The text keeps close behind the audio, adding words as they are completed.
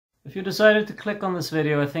If you decided to click on this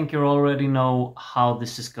video, I think you already know how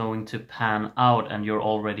this is going to pan out and you're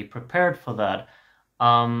already prepared for that.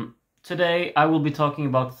 Today I will be talking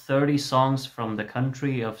about 30 songs from the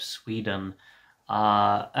country of Sweden.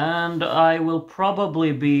 And I will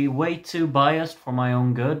probably be way too biased for my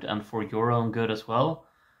own good and for your own good as well.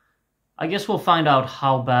 I guess we'll find out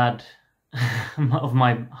how bad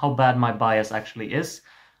how bad my bias actually is.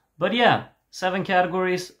 But yeah, 7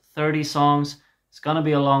 categories, 30 songs. It's gonna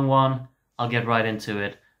be a long one. I'll get right into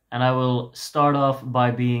it. And I will start off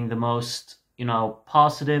by being the most,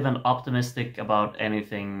 positive and optimistic about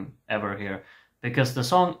anything ever here. Because the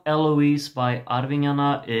song Eloise by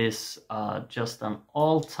Arvingarna is just an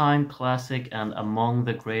all-time classic and among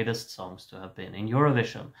the greatest songs to have been in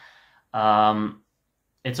Eurovision.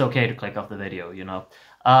 It's okay to click off the video,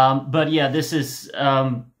 But yeah, this is...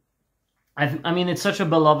 I mean, it's such a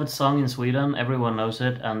beloved song in Sweden. Everyone knows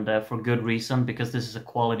it, and for good reason, because this is a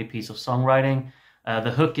quality piece of songwriting.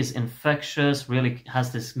 The hook is infectious, really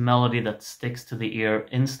has this melody that sticks to the ear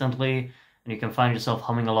instantly, and you can find yourself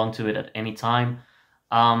humming along to it at any time.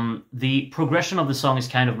 The progression of the song is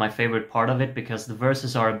kind of my favorite part of it, because the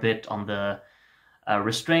verses are a bit on the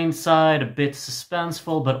restrained side, a bit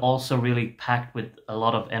suspenseful, but also really packed with a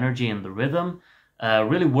lot of energy in the rhythm.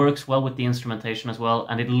 Really works well with the instrumentation as well,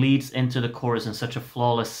 and it leads into the chorus in such a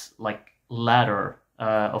flawless, ladder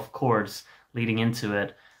of chords leading into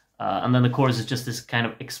it. And then the chorus is just this kind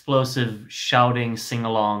of explosive, shouting,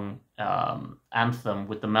 sing-along anthem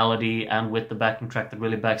with the melody and with the backing track that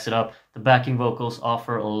really backs it up. The backing vocals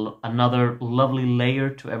offer another lovely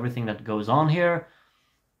layer to everything that goes on here.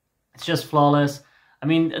 It's just flawless. I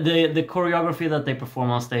mean, the choreography that they perform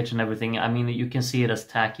on stage and everything, I mean, you can see it as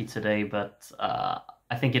tacky today, but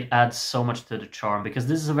I think it adds so much to the charm, because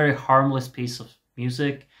this is a very harmless piece of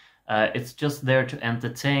music. It's just there to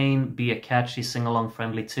entertain, be a catchy, sing-along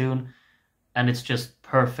friendly tune, and it's just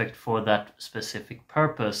perfect for that specific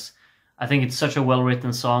purpose. I think it's such a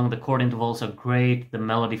well-written song. The chord intervals are great. The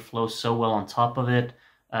melody flows so well on top of it.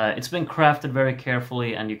 It's been crafted very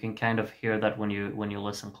carefully, and you can kind of hear that when you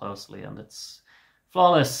listen closely, and it's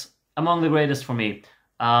flawless, among the greatest for me.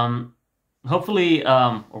 Hopefully,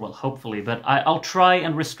 but I'll try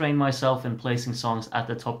and restrain myself in placing songs at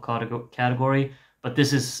the top category, but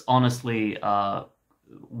this is honestly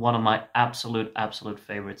one of my absolute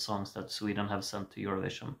favorite songs that Sweden have sent to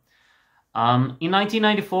Eurovision. In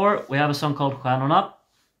 1994, we have a song called Stjärnorna.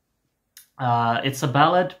 It's a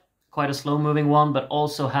ballad, quite a slow-moving one, but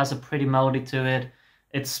also has a pretty melody to it.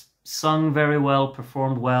 It's sung very well,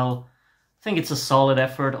 performed well. I think it's a solid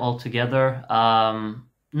effort altogether.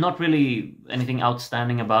 Not really anything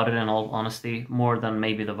outstanding about it, in all honesty, more than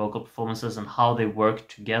maybe the vocal performances and how they work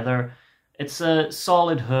together. It's a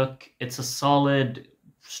solid hook, it's a solid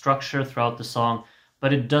structure throughout the song,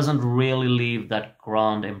 but it doesn't really leave that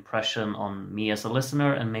grand impression on me as a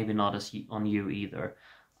listener, and maybe not on you either.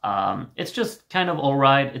 It's just kind of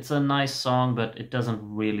alright. It's a nice song, but it doesn't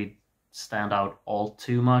really stand out all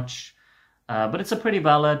too much. But it's a pretty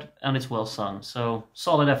ballad, and it's well sung, so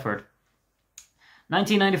solid effort.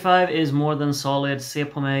 1995 is more than solid. Se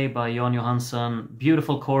på mig by Jan Johansson.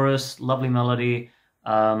 Beautiful chorus, lovely melody,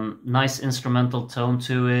 nice instrumental tone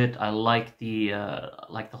to it. I like the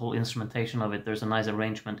whole instrumentation of it. There's a nice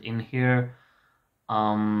arrangement in here.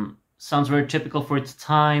 Sounds very typical for its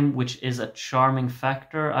time, which is a charming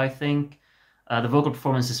factor, I think. The vocal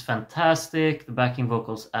performance is fantastic. The backing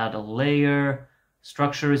vocals add a layer.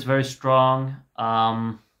 Structure is very strong.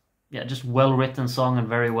 Yeah, just well-written song and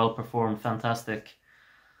very well performed. Fantastic.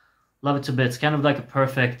 Love it to bits. Kind of like a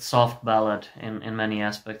perfect soft ballad in many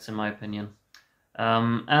aspects, in my opinion.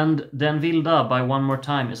 And Den Vilda by One More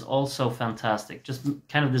Time is also fantastic. Just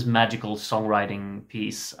kind of this magical songwriting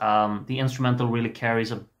piece. The instrumental really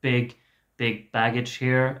carries a big baggage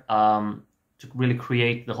here to really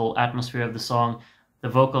create the whole atmosphere of the song. The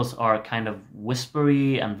vocals are kind of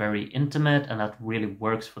whispery and very intimate, and that really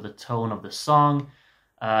works for the tone of the song.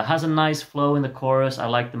 Has a nice flow in the chorus. I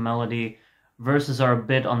like the melody. Verses are a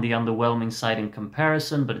bit on the underwhelming side in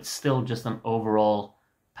comparison, but it's still just an overall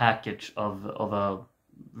package of a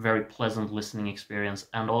very pleasant listening experience,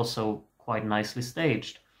 and also quite nicely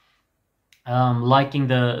staged. Liking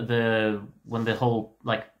when the whole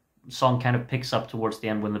song kind of picks up towards the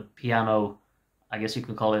end, when the piano, I guess you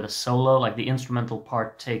could call it a solo, like the instrumental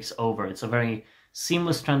part takes over. It's a very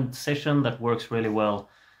seamless transition that works really well,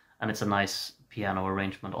 and it's a nice piano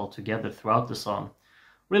arrangement altogether throughout the song.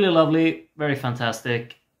 Really lovely, very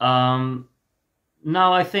fantastic.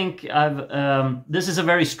 Now I think this is a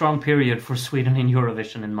very strong period for Sweden in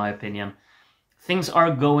Eurovision, in my opinion. things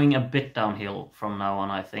are going a bit downhill from now on,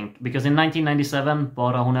 I think. Because in 1997,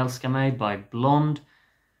 Bara hon älskar mig by Blonde,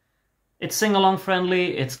 it's sing-along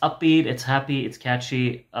friendly, it's upbeat, it's happy, it's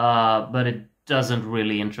catchy, but it doesn't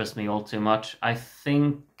really interest me all too much. I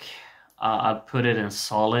think I'd put it in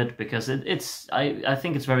solid because I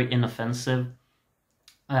think it's very inoffensive.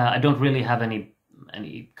 I don't really have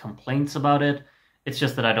any complaints about it. It's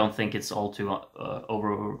just that I don't think it's all too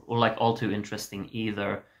all too interesting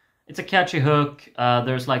either. It's a catchy hook.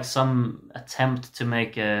 There's like some attempt to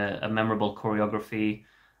make a memorable choreography.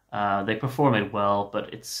 They perform it well,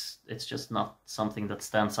 but it's just not something that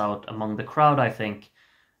stands out among the crowd, I think.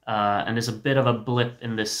 And is a bit of a blip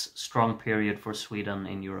in this strong period for Sweden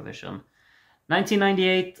in Eurovision.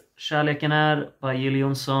 1998, Kärleken är by Jill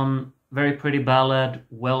Johnson. Very pretty ballad,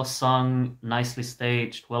 well sung, nicely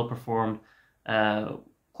staged, well performed.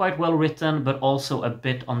 Quite well written, but also a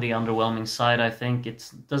bit on the underwhelming side, I think.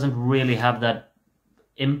 It doesn't really have that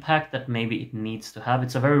impact that maybe it needs to have.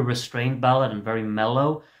 It's a very restrained ballad and very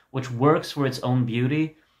mellow, which works for its own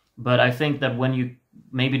beauty. But I think that when you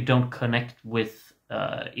maybe don't connect with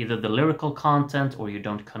either the lyrical content or you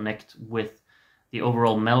don't connect with the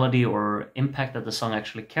overall melody or impact that the song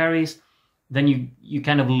actually carries, then you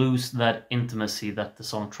kind of lose that intimacy that the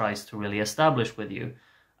song tries to really establish with you.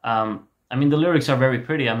 I mean, the lyrics are very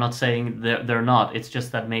pretty. I'm not saying they're not. It's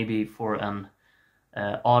just that maybe for an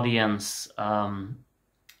audience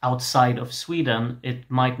outside of Sweden, it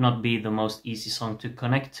might not be the most easy song to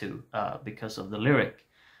connect to because of the lyric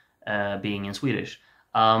being in Swedish.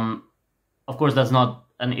 Of course, that's not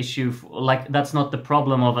an issue, that's not the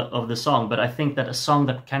problem of the song, but I think that a song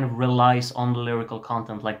that kind of relies on the lyrical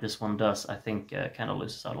content like this one does, I think kind of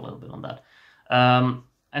loses out a little bit on that.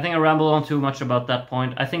 I think I rambled on too much about that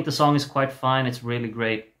point. I think the song is quite fine. It's really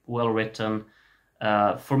great, well written.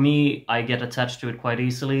 For me, I get attached to it quite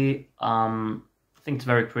easily. I think it's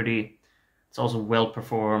very pretty. It's also well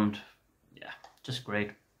performed. Yeah, just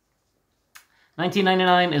great.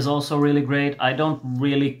 1999 is also really great. I don't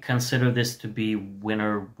really consider this to be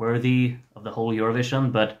winner worthy of the whole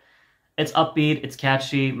Eurovision, but it's upbeat, it's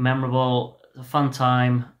catchy, memorable, a fun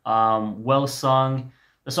time, well sung.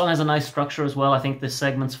 The song has a nice structure as well. I think the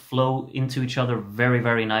segments flow into each other very,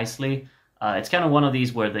 very nicely. It's kind of one of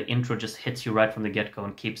these where the intro just hits you right from the get-go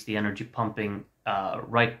and keeps the energy pumping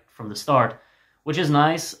right from the start, which is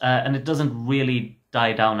nice, and it doesn't really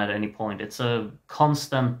die down at any point. It's a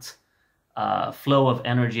constant flow of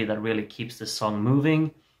energy that really keeps the song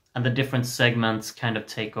moving, and the different segments kind of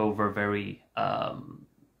take over very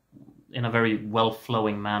in a very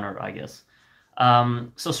well-flowing manner, I guess.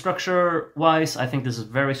 So structure-wise, I think this is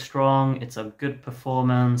very strong. It's a good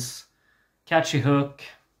performance, catchy hook.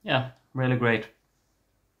 Yeah, really great.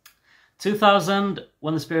 2000,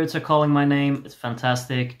 When the Spirits Are Calling My Name, it's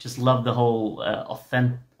fantastic. Just love the whole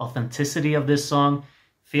authenticity of this song.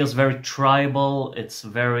 Feels very tribal. It's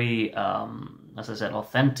very, as I said,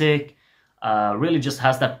 authentic. Really just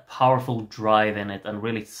has that powerful drive in it and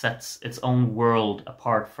really sets its own world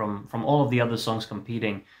apart from all of the other songs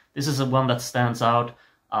competing. This is one that stands out.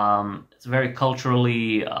 It's very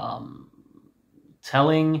culturally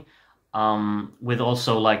telling, with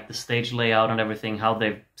also like the stage layout and everything, how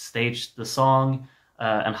they've staged the song,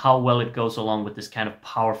 and how well it goes along with this kind of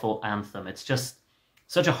powerful anthem. It's just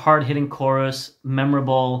such a hard-hitting chorus,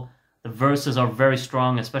 memorable. The verses are very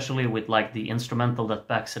strong, especially with like the instrumental that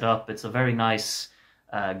backs it up. It's a very nice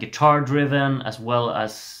guitar-driven, as well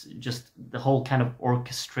as just the whole kind of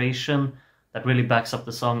orchestration that really backs up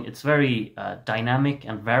the song. It's very dynamic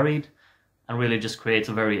and varied, and really just creates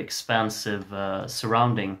a very expansive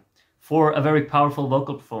surrounding for a very powerful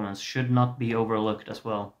vocal performance. Should not be overlooked as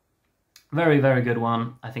well. Very, very good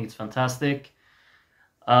one. I think it's fantastic.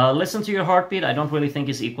 Listen to Your Heartbeat, I don't really think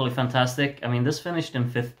is equally fantastic. I mean, this finished in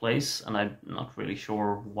 5th place, and I'm not really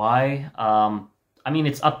sure why. I mean,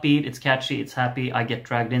 it's upbeat, it's catchy, it's happy, I get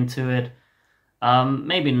dragged into it.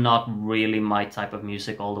 Maybe not really my type of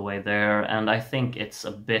music all the way there, and I think it's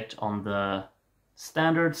a bit on the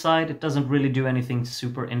standard side. It doesn't really do anything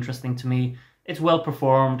super interesting to me. It's well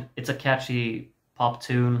performed, it's a catchy pop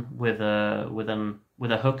tune with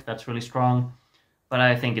a hook that's really strong. But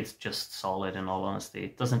I think it's just solid, in all honesty.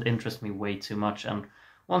 It doesn't interest me way too much, and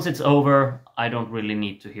once it's over, I don't really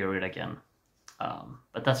need to hear it again.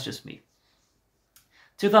 But that's just me.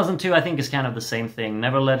 2002, I think, is kind of the same thing.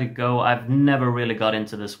 Never Let It Go. I've never really got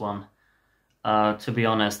into this one, to be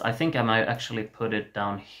honest. I think I might actually put it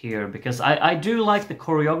down here, because I do like the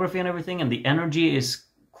choreography and everything, and the energy is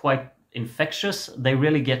quite infectious. They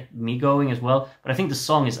really get me going as well. But I think the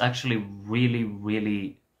song is actually really,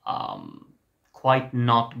 really quite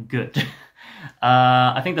not good.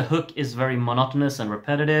 I think the hook is very monotonous and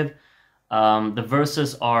repetitive. The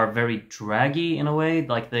verses are very draggy in a way,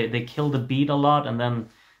 like they kill the beat a lot, and then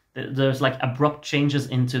there's like abrupt changes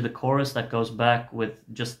into the chorus that goes back with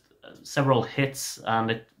just several hits,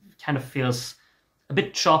 and it kind of feels a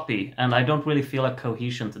bit choppy, and I don't really feel a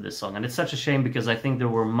cohesion to this song. And it's such a shame because I think there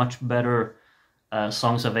were much better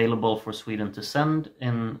songs available for Sweden to send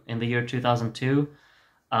in the year 2002.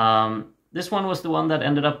 This one was the one that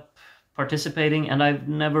ended up participating, and I've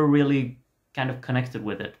never really kind of connected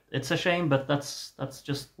with it. It's a shame, but that's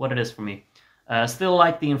just what it is for me. Still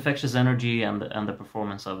like the infectious energy and the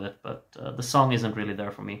performance of it, but the song isn't really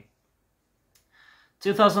there for me.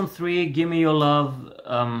 2003, Give Me Your Love,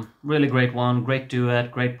 really great one, great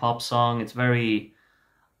duet, great pop song. It's very,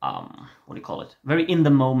 what do you call it? Very in the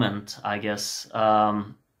moment, I guess.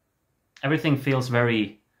 Everything feels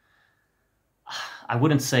very, I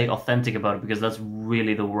wouldn't say authentic about it because that's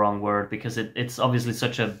really the wrong word, because it's obviously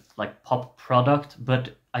such a like pop product,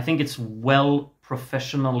 but I think it's well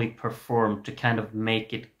professionally performed to kind of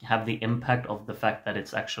make it have the impact of the fact that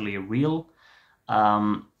it's actually real.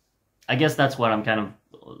 I guess that's what I'm kind of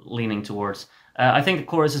leaning towards. I think the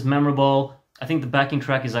chorus is memorable. I think the backing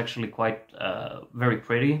track is actually quite very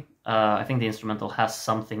pretty. I think the instrumental has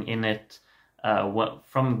something in it,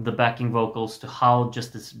 from the backing vocals to how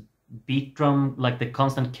just this beat drum, like the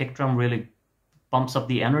constant kick drum, really bumps up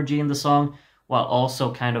the energy in the song, while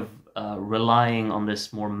also kind of relying on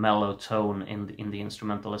this more mellow tone in the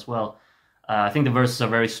instrumental as well. I think the verses are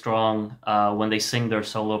very strong when they sing their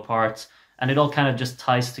solo parts, and it all kind of just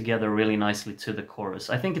ties together really nicely to the chorus.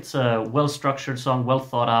 I think it's a well-structured song, well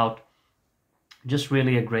thought out, just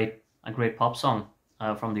really a great pop song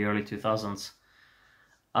from the early 2000s.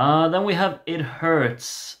 Then we have It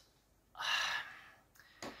Hurts.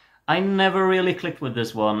 I never really clicked with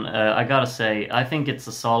this one, I gotta say. I think it's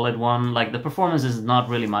a solid one. Like, the performance is not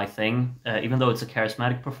really my thing, even though it's a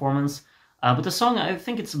charismatic performance. But the song, I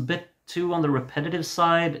think it's a bit too on the repetitive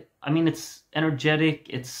side. I mean, it's energetic,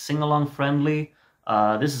 it's sing-along friendly.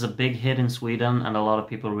 This is a big hit in Sweden, and a lot of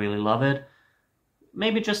people really love it.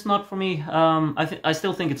 Maybe just not for me. I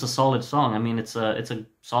still think it's a solid song. I mean, it's a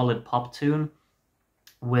solid pop tune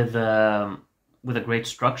with a great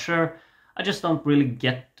structure. I just don't really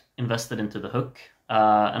get invested into the hook,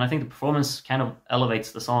 and I think the performance kind of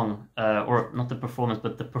elevates the song, or not the performance,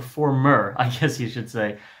 but the performer, I guess you should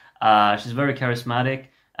say. She's very charismatic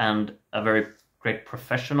and a very great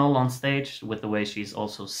professional on stage with the way she's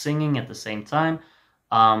also singing at the same time.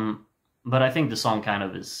 But I think the song kind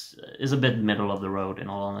of is a bit middle of the road, in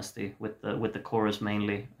all honesty, with the chorus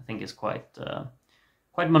mainly. I think it's quite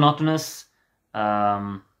monotonous,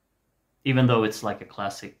 even though it's like a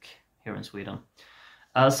classic here in Sweden.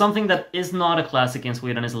 Something that is not a classic in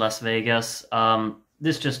Sweden is Las Vegas.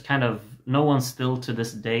 This just kind of, no one still to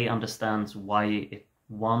this day understands why it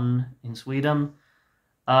won in Sweden.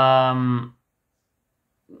 It's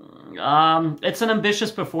an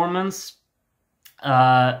ambitious performance.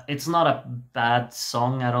 It's not a bad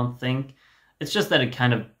song, I don't think. It's just that it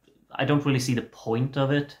kind of, I don't really see the point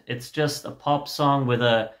of it. It's just a pop song with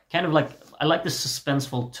a kind of like, I like the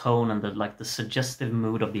suspenseful tone and the suggestive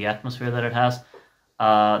mood of the atmosphere that it has.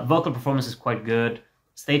 Vocal performance is quite good.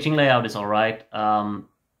 Staging layout is alright.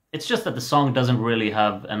 It's just that the song doesn't really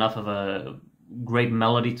have enough of a great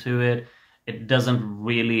melody to it. It doesn't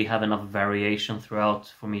really have enough variation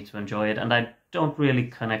throughout for me to enjoy it, and I don't really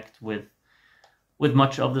connect with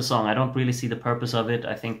much of the song. I don't really see the purpose of it.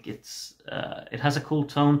 I think it has a cool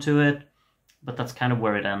tone to it, but that's kind of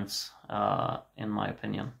where it ends, in my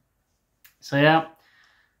opinion. So yeah,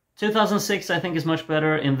 2006 I think is much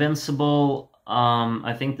better. Invincible,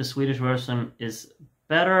 I think the Swedish version is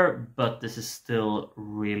better, but this is still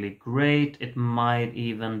really great. It might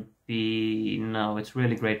even be, no, it's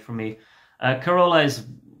really great for me. Carola is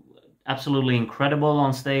absolutely incredible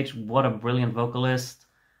on stage. What a brilliant vocalist.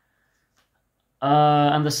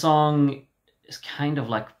 And the song is kind of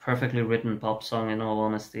like perfectly written pop song, in all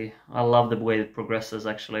honesty. I love the way it progresses,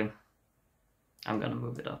 actually. I'm gonna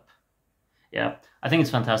move it up. Yeah, I think it's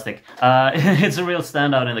fantastic. It's a real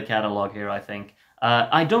standout in the catalog here, I think.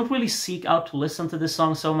 I don't really seek out to listen to this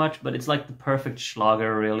song so much, but it's like the perfect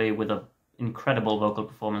schlager, really, with an incredible vocal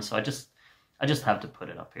performance. So I just have to put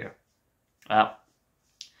it up here.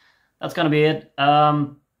 That's gonna be it.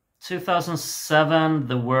 2007,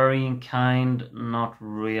 The Worrying Kind, not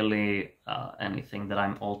really anything that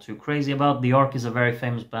I'm all too crazy about. The Ark is a very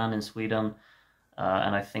famous band in Sweden,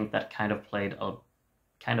 and I think that kind of played a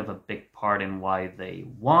big part in why they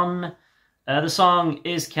won. The song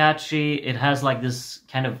is catchy. It has like this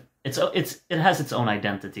kind of it has its own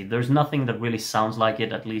identity. There's nothing that really sounds like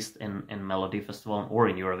it, at least in Melody Festival or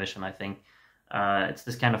in Eurovision, I think. It's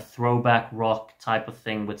this kind of throwback rock type of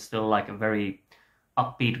thing with still like a very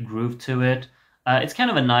upbeat groove to it. It's kind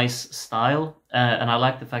of a nice style, and I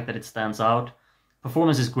like the fact that it stands out.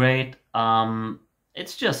 Performance is great.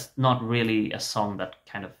 It's just not really a song that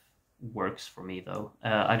kind of works for me, though.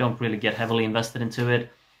 I don't really get heavily invested into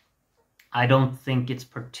it. I don't think it's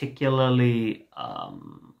particularly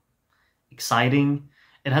exciting.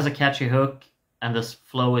 It has a catchy hook, and the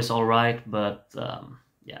flow is all right, but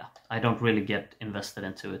yeah, I don't really get invested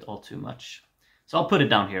into it all too much. So I'll put it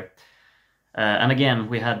down here. And again,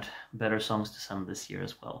 we had better songs to send this year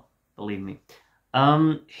as well, believe me.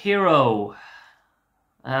 Hero.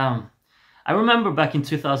 I remember back in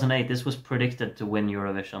 2008, this was predicted to win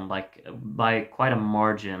Eurovision, like by quite a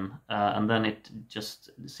margin, and then it just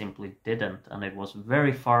simply didn't, and it was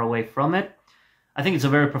very far away from it. I think it's a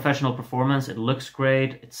very professional performance. It looks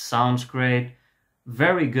great, it sounds great,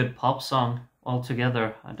 very good pop song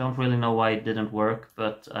altogether. I don't really know why it didn't work,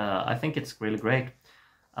 but I think it's really great.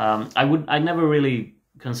 I never really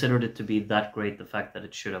considered it to be that great, the fact that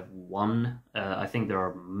it should have won. I think there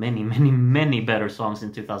are many, many, many better songs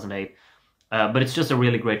in 2008. But it's just a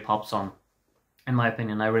really great pop song, in my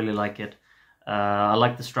opinion. I really like it. I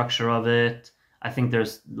like the structure of it. I think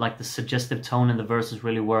there's like the suggestive tone in the verses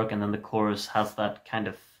really work, and then the chorus has that kind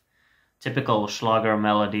of typical Schlager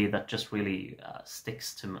melody that just really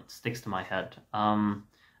sticks to my head. And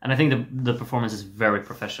I think the performance is very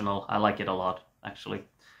professional. I like it a lot, actually.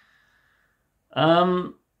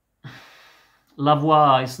 La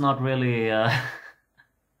Voix is not really... I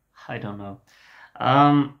don't know.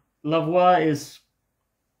 La Voix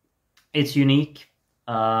it's unique.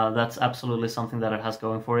 That's absolutely something that it has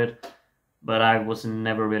going for it. But I was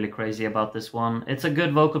never really crazy about this one. It's a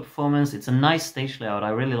good vocal performance. It's a nice stage layout. I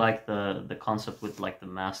really like the concept with like the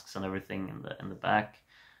masks and everything in the back,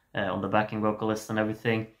 on the backing vocalists and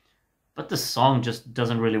everything. But the song just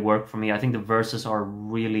doesn't really work for me. I think the verses are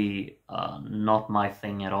really not my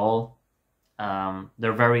thing at all.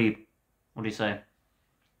 They're very, what do you say?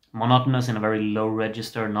 Monotonous in a very low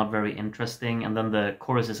register, not very interesting, and then the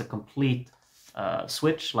chorus is a complete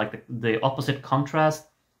switch, like the opposite contrast,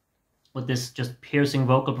 with this just piercing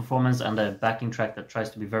vocal performance and a backing track that tries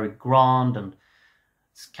to be very grand and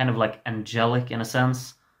it's kind of like angelic in a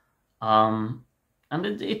sense, and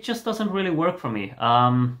it just doesn't really work for me.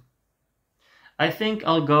 I think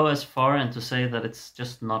I'll go as far and to say that it's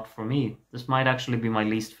just not for me. This might actually be my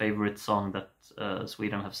least favorite song that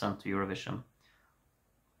Sweden have sent to Eurovision.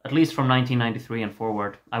 At least from 1993 and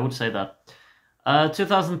forward, I would say that.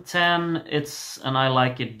 2010, and I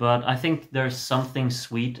like it, but I think there's something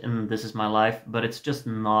sweet in This Is My Life, but it's just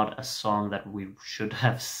not a song that we should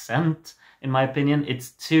have sent, in my opinion. It's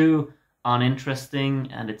too uninteresting,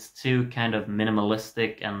 and it's too kind of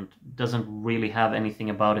minimalistic, and doesn't really have anything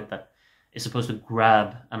about it that is supposed to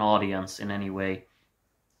grab an audience in any way.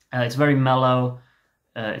 It's very mellow.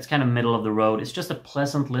 It's kind of middle of the road. It's just a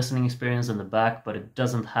pleasant listening experience in the back, but it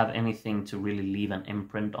doesn't have anything to really leave an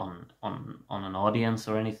imprint on an audience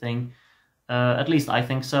or anything. At least I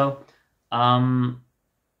think so.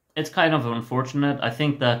 It's kind of unfortunate. I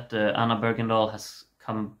think that Anna Bergendahl has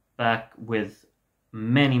come back with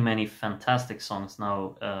many, many fantastic songs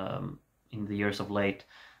now in the years of late.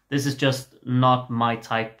 This is just not my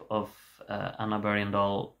type of Anna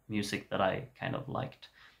Bergendahl music that I kind of liked.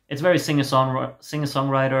 It's very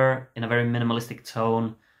singer-songwriter in a very minimalistic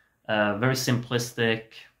tone, very simplistic.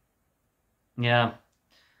 Yeah,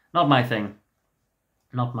 not my thing.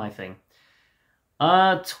 Not my thing.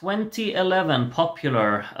 2011,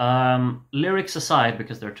 Popular. Lyrics aside,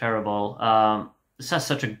 because they're terrible, this has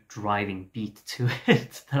such a driving beat to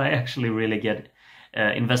it that I actually really get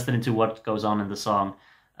invested into what goes on in the song.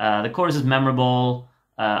 The chorus is memorable.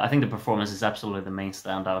 I think the performance is absolutely the main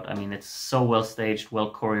standout. I mean, it's so well staged,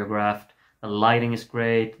 well choreographed. The lighting is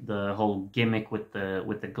great. The whole gimmick with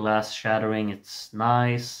the glass shattering, it's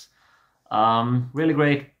nice. Really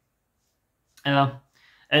great.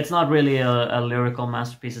 It's not really a lyrical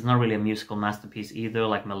masterpiece. It's not really a musical masterpiece either.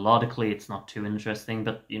 Like melodically, it's not too interesting.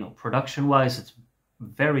 But you know, production-wise, it's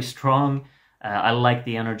very strong. I like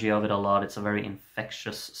the energy of it a lot. It's a very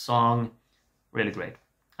infectious song. Really great.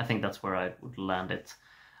 I think that's where I would land it.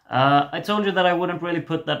 I told you that I wouldn't really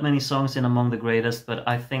put that many songs in among the greatest, but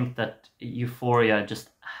I think that Euphoria just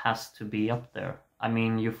has to be up there. I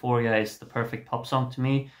mean, Euphoria is the perfect pop song to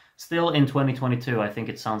me. Still in 2022, I think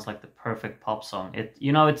it sounds like the perfect pop song.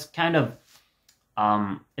 It's kind of,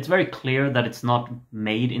 it's very clear that it's not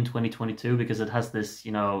made in 2022 because it has this,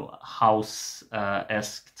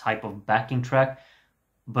 house-esque type of backing track.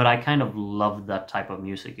 but I kind of love that type of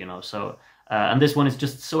music, you know. So and this one is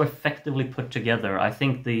just so effectively put together. I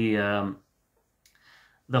think the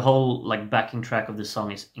whole like backing track of this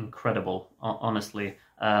song is incredible. Honestly,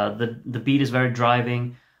 the beat is very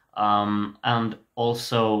driving, and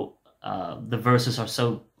also the verses are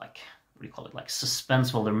so like, what do you call it, like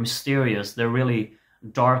suspenseful. They're mysterious. They're really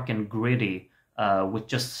dark and gritty with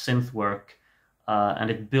just synth work, and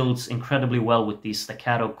it builds incredibly well with these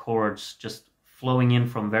staccato chords just flowing in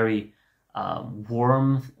from very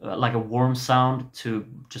warm, like a warm sound, to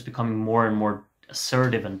just becoming more and more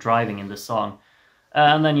assertive and driving in this song.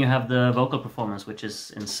 And then you have the vocal performance, which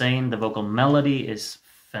is insane. The vocal melody is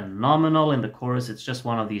phenomenal in the chorus. It's just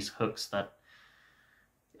one of these hooks that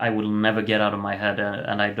I will never get out of my head,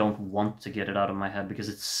 and I don't want to get it out of my head because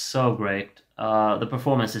it's so great. The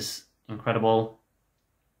performance is incredible.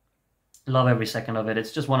 Love every second of it.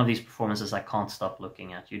 It's just one of these performances I can't stop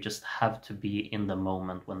looking at. You just have to be in the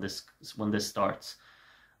moment when this starts.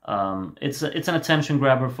 It's an attention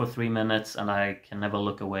grabber for 3 minutes, and I can never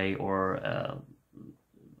look away, or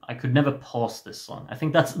I could never pause this song. I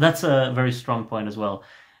think that's a very strong point as well.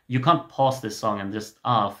 You can't pause this song and just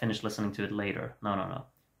finish listening to it later. No.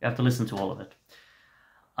 You have to listen to all of it.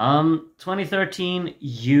 2013,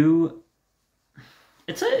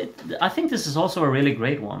 I think this is also a really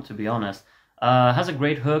great one, to be honest. Has a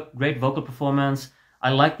great hook, great vocal performance. I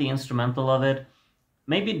like the instrumental of it.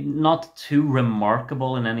 Maybe not too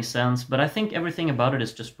remarkable in any sense, but I think everything about it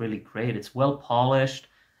is just really great. It's well polished.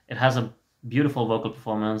 It has a beautiful vocal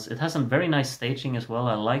performance. It has some very nice staging as well.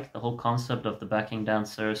 I like the whole concept of the backing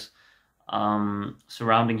dancers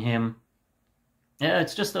surrounding him. Yeah,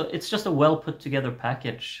 it's just a well put together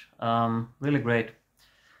package. Really great.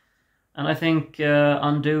 And I think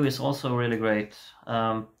Undo is also really great.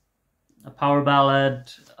 A power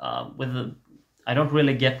ballad I don't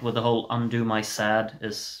really get what the whole Undo My Sad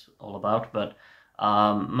is all about, but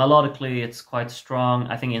melodically it's quite strong.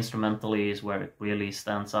 I think instrumentally is where it really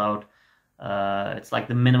stands out. It's like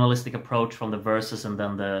the minimalistic approach from the verses and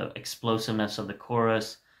then the explosiveness of the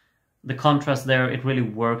chorus. The contrast there, it really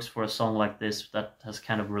works for a song like this that has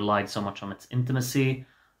kind of relied so much on its intimacy.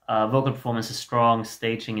 Vocal performance is strong,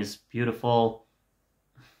 staging is beautiful.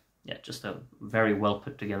 Yeah, just a very well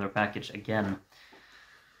put together package again.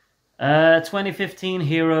 2015,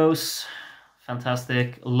 Heroes,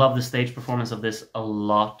 fantastic. Love the stage performance of this a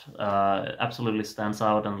lot. Absolutely stands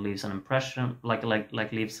out and leaves an impression,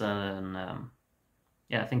 leaves an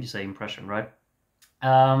yeah, I think you say impression, right?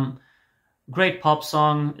 Great pop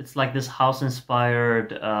song. It's like this house inspired,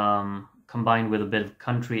 combined with a bit of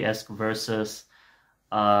country-esque verses.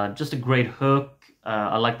 Just a great hook.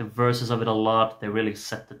 I like the verses of it a lot. They really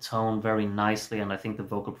set the tone very nicely, and I think the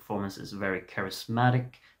vocal performance is very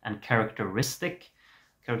charismatic and characteristic.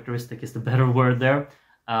 Characteristic is the better word there.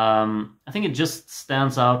 I think it just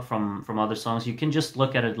stands out from other songs. You can just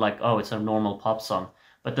look at it like, oh, it's a normal pop song.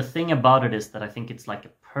 But the thing about it is that I think it's like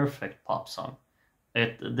a perfect pop song.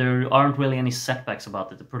 There aren't really any setbacks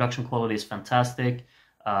about it. The production quality is fantastic.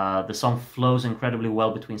 The song flows incredibly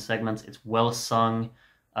well between segments. It's well sung,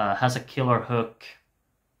 has a killer hook.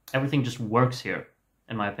 Everything just works here,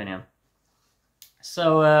 in my opinion.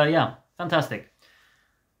 So yeah, fantastic.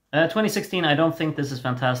 2016, I don't think this is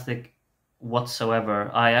fantastic whatsoever.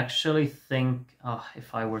 I actually think, oh,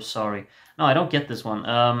 if I were sorry. No, I don't get this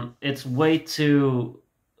one. It's way too,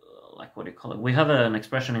 like, what do you call it? We have an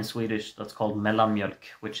expression in Swedish that's called mellanmjölk,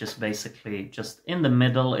 which is basically just in the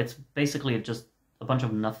middle. It's basically just a bunch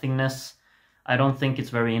of nothingness. I don't think it's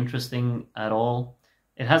very interesting at all.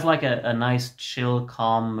 It has like a nice, chill,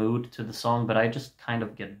 calm mood to the song, but I just kind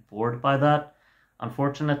of get bored by that.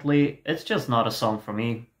 Unfortunately, it's just not a song for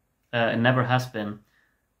me. It never has been.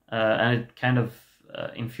 And it kind of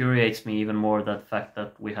infuriates me even more, that fact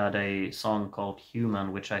that we had a song called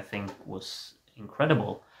Human, which I think was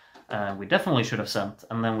incredible. We definitely should have sent.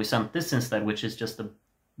 And then we sent this instead, which is just a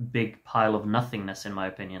big pile of nothingness, in my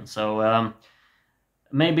opinion. So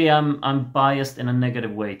maybe I'm biased in a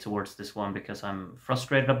negative way towards this one because I'm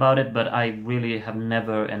frustrated about it, but I really have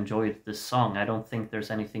never enjoyed this song. I don't think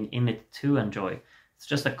there's anything in it to enjoy. It's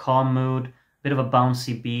just a calm mood, bit of a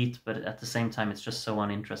bouncy beat, but at the same time it's just so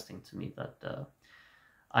uninteresting to me that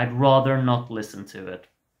I'd rather not listen to it.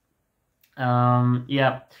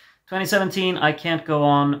 Yeah, 2017, I Can't Go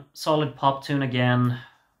On, solid pop tune again.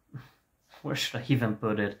 Where should I even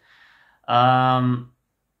put it?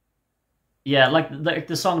 Yeah, like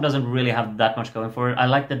the song doesn't really have that much going for it. I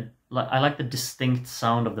like the distinct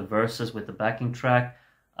sound of the verses with the backing track.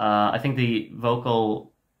 I think the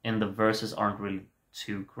vocal in the verses aren't really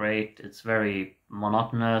too great. It's very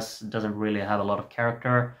monotonous. It doesn't really have a lot of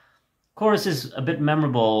character. Chorus is a bit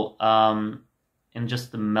memorable in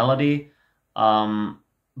just the melody,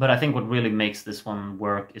 but I think what really makes this one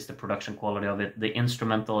work is the production quality of it. The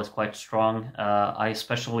instrumental is quite strong. I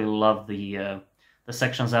especially love the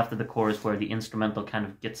sections after the chorus where the instrumental kind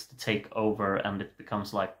of gets to take over and it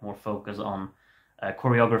becomes like more focus on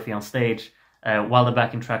choreography on stage, while the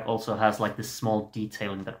backing track also has like this small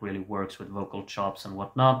detailing that really works with vocal chops and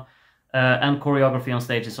whatnot. And choreography on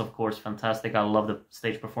stage is of course fantastic. I love the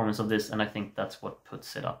stage performance of this, and I think that's what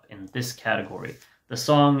puts it up in this category. The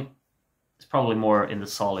song is probably more in the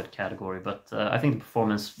solid category, but I think the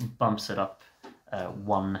performance bumps it up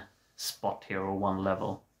one spot here, or one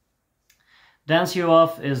level. Dance You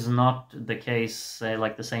Off is not the case,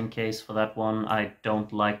 like the same case for that one. I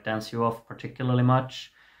don't like Dance You Off particularly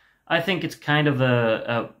much. I think it's kind of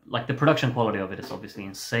like the production quality of it is obviously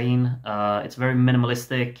insane. It's very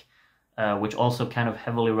minimalistic, which also kind of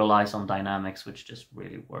heavily relies on dynamics, which just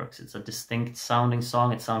really works. It's a distinct sounding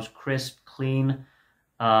song. It sounds crisp, clean.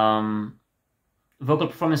 Vocal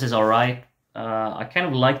performance is alright. I kind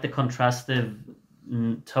of like the contrastive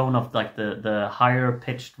tone of like the higher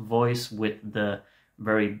pitched voice with the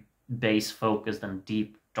very bass focused and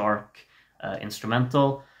deep dark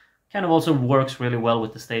instrumental. Kind of also works really well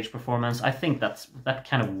with the stage performance. I think that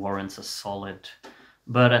kind of warrants a solid,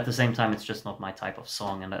 but at the same time it's just not my type of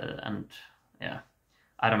song, and yeah,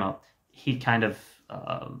 I don't know, he kind of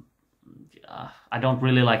I don't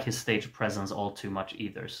really like his stage presence all too much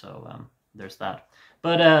either, so there's that.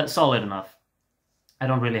 But solid enough. I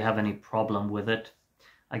don't really have any problem with it,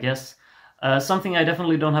 I guess. Something I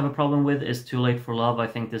definitely don't have a problem with is Too Late for Love. I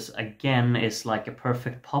think this, again, is like a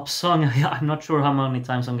perfect pop song. I'm not sure how many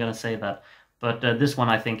times I'm going to say that, but this one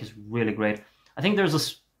I think is really great. I think there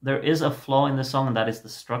is a flaw in the song, and that is the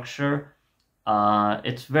structure.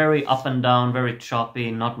 It's very up and down, very choppy,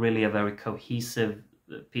 not really a very cohesive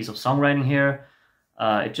piece of songwriting here.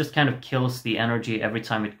 It just kind of kills the energy every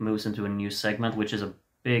time it moves into a new segment, which is a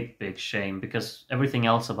big shame, because everything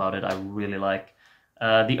else about it I really like.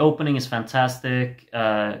 The opening is fantastic,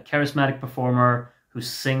 charismatic performer who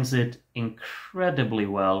sings it incredibly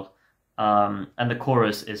well, and the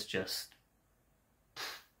chorus is just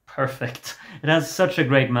perfect. It has such a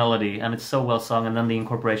great melody, and it's so well sung, and then the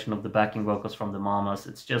incorporation of the backing vocals from the Mamas,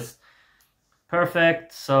 it's just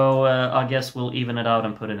perfect. So I guess we'll even it out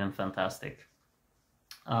and put it in fantastic.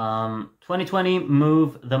 2020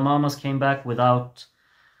 Move, the Mamas came back without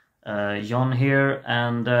Jon here,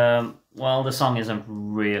 and well, the song isn't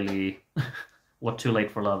really what Too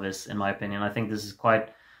Late for Love is, in my opinion. I think this is quite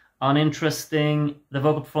uninteresting. The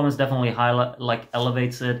vocal performance definitely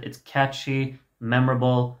elevates it. It's catchy,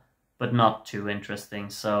 memorable, but not too interesting.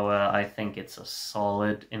 So I think it's a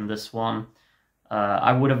solid in this one.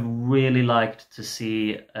 I would have really liked to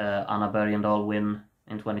see Anna Bergendahl win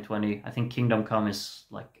in 2020. I think Kingdom Come is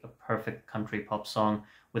like a perfect country pop song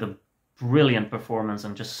with a brilliant performance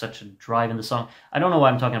and just such a drive in the song. I don't know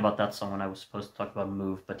why I'm talking about that song when I was supposed to talk about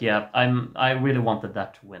Move, but yeah, I really wanted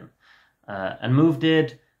that to win. And Move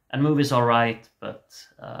did, and Move is alright, but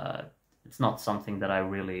it's not something that I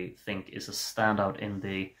really think is a standout in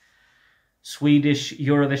the Swedish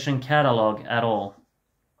Eurovision catalog at all.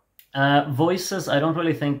 Voices, I don't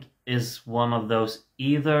really think is one of those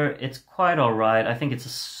either. It's quite alright. I think it's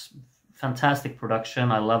a fantastic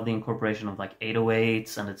production. I love the incorporation of like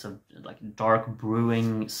 808s, and it's a like dark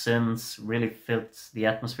brewing synths, really fits the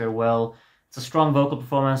atmosphere well. It's a strong vocal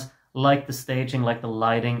performance, like the staging, like the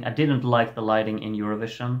lighting. I didn't like the lighting in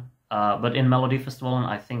Eurovision, but in Melody Festival,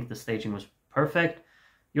 I think the staging was perfect.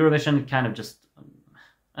 Eurovision kind of just,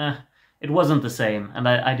 it wasn't the same, and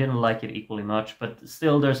I didn't like it equally much, but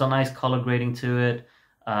still there's a nice color grading to it.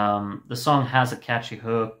 The song has a catchy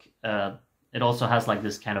hook. It also has like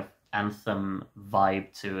this kind of anthem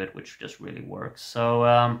vibe to it, which just really works.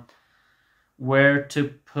 So where to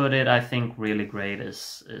put it, I think really great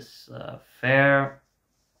is fair,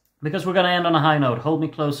 because we're gonna end on a high note. Hold Me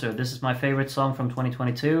Closer. This is my favorite song from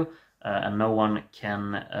 2022, and no one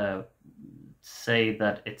can say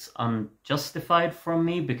that it's unjustified from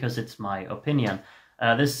me, because it's my opinion.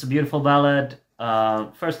 This is a beautiful ballad.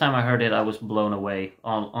 First time I heard it, I was blown away,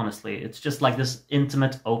 honestly. It's just like this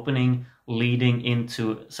intimate opening leading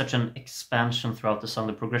into such an expansion throughout the song.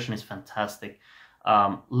 The progression is fantastic.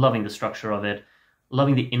 Loving the structure of it,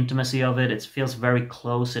 loving the intimacy of it. It feels very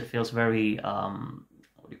close. It feels very,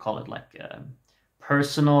 what do you call it, like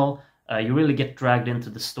personal. You really get dragged into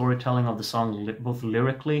the storytelling of the song, both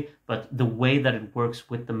lyrically, but the way that it works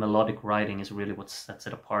with the melodic writing is really what sets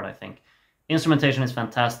it apart, I think. Instrumentation is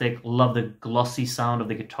fantastic. Love the glossy sound of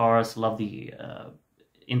the guitars. Love the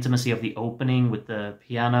intimacy of the opening with the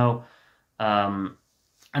piano.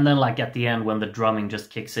 And then like at the end when the drumming just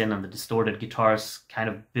kicks in and the distorted guitars kind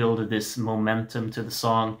of build this momentum to the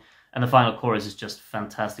song, and the final chorus is just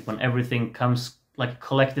fantastic when everything comes like a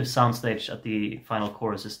collective soundstage at the final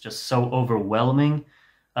chorus is just so overwhelming,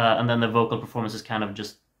 and then the vocal performance is kind of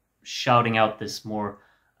just shouting out this more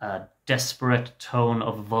desperate tone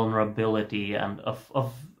of vulnerability and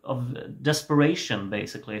of desperation,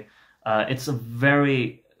 basically. It's a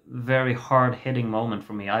very, very hard-hitting moment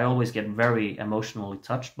for me. I always get very emotionally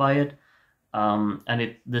touched by it,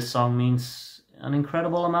 and this song means an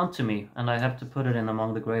incredible amount to me, and I have to put it in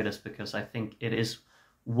among the greatest because I think it is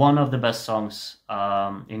one of the best songs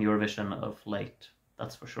in Eurovision of late,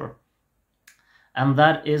 that's for sure. And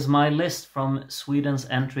that is my list from Sweden's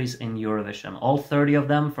entries in Eurovision. All 30 of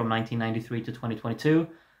them from 1993 to 2022.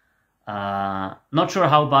 Not sure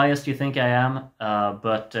how biased you think I am,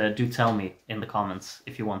 but do tell me in the comments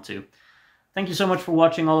if you want to. Thank you so much for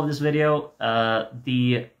watching all of this video.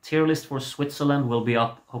 The tier list for Switzerland will be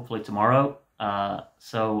up hopefully tomorrow,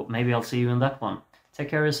 so maybe I'll see you in that one. Take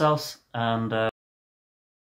care of yourselves, and